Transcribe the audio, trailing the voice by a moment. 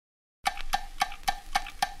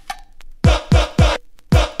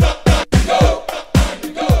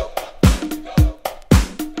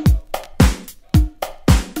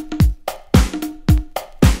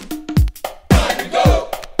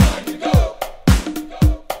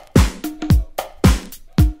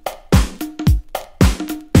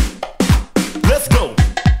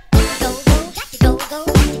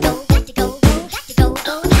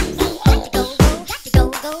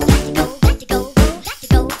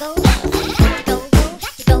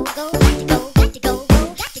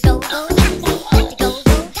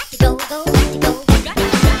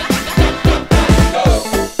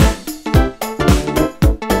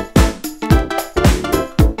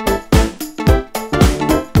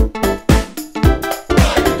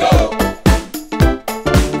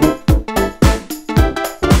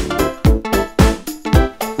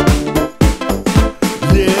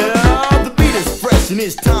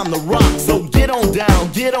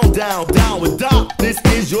down, down, down with Doc. This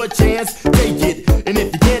is your chance, take it. And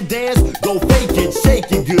if you can't dance, go fake it.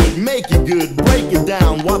 Shake it good, make it good, break it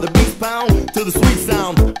down while the beats pound to the sweet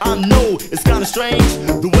sound. I know it's kinda strange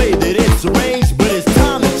the way that it's arranged, but it's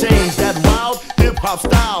time to change that wild hip-hop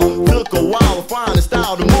style. Took a while to find a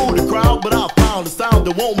style to move the crowd, but I found a sound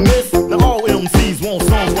that won't miss. Now all MCs want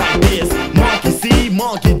songs like this. Monkey see,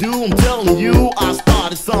 monkey do, I'm telling you, I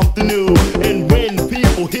started something new. And when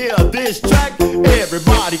people hear this track,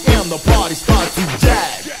 everybody in the party starts to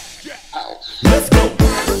jag. Let's go.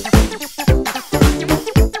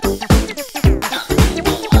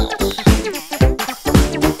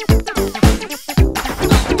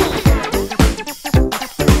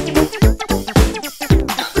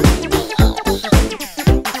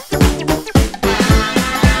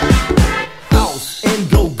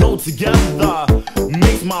 Together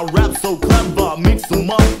makes my rap so clever. Mix them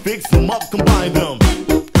up, fix them up, combine them.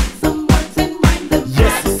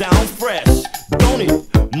 Yes, it sounds fresh, don't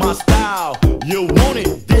it? My style, you want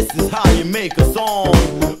it? This is how you make a song.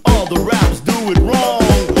 All the rappers do it wrong,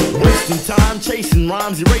 wasting time chasing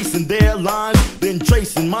rhymes, erasing their lines, then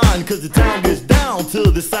tracing mine. Cause the town gets down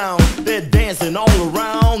to the sound. They're dancing all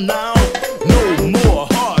around now. No more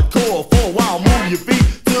hardcore for a while. Move your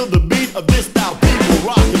feet to the beat of this style. People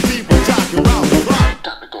rocking, people jocking around the clock.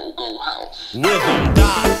 Gotta go, go house. Rhythm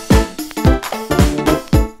die.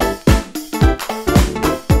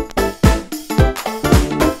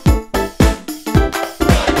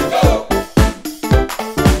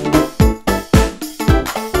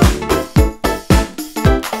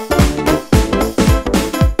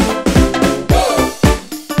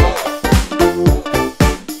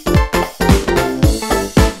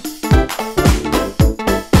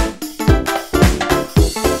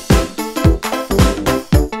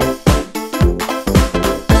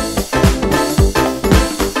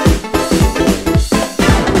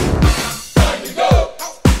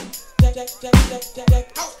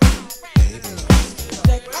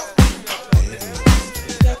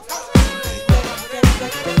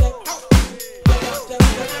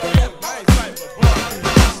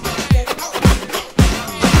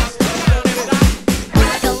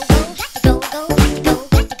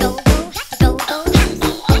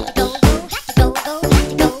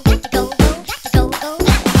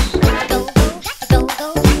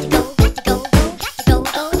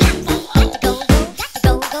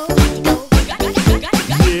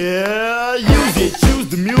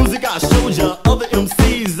 I showed ya, other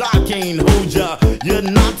MCs I can't hold ya. You're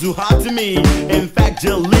not too hot to me. In fact,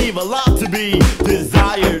 you leave a lot to be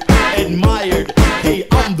desired, admired. Hey,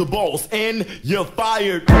 I'm the boss and you're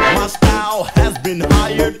fired. My style has been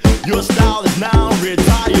hired. Your style is now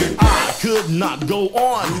retired. I could not go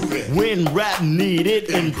on when rap needed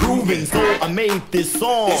improving, so I made this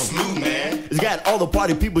song. It's new, man. It's got all the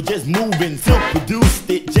party people just moving. Silk produced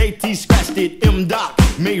it, JT scratched it, M-Doc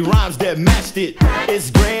made rhymes that matched it.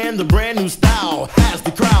 It's grand, the brand new style has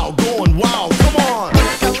the crowd going wild. Come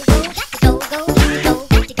on.